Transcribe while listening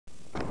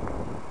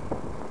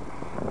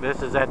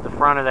This is at the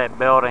front of that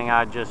building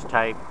I just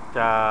taped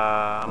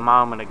a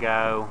moment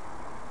ago.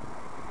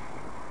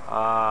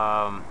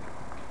 I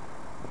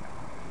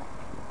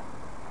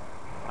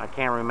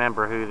can't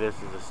remember who this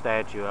is a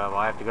statue of.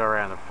 I'll have to go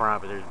around the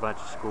front, but there's a bunch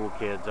of school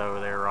kids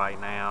over there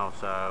right now,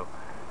 so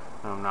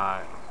I'm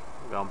not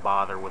going to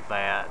bother with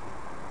that.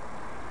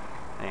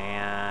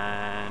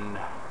 And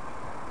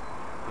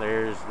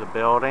there's the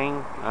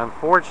building.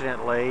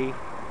 Unfortunately,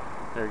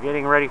 they're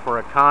getting ready for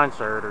a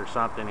concert or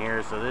something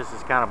here, so this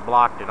has kind of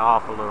blocked it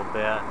off a little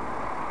bit.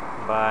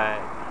 But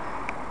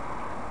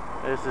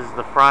this is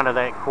the front of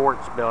that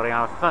courts building.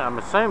 I'm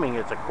assuming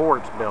it's a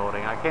courts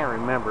building. I can't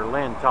remember.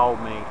 Lynn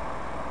told me,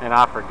 and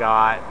I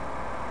forgot.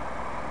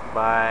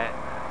 But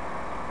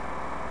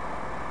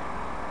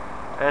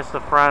that's the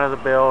front of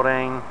the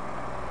building.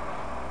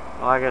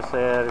 Like I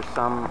said, there's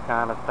some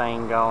kind of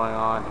thing going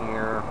on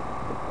here.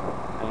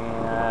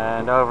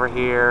 And over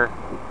here,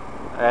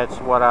 that's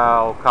what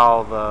I'll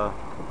call the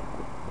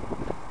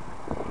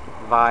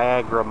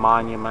Viagra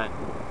Monument.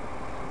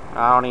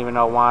 I don't even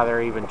know why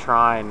they're even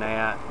trying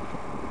that.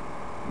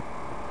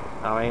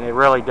 I mean, it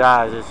really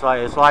does. It's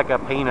like a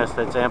penis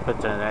that's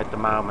impotent at the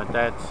moment.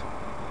 That's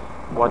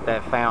what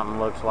that fountain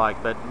looks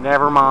like. But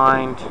never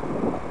mind.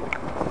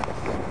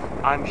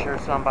 I'm sure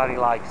somebody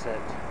likes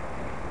it.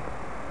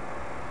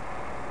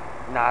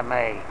 Not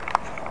me.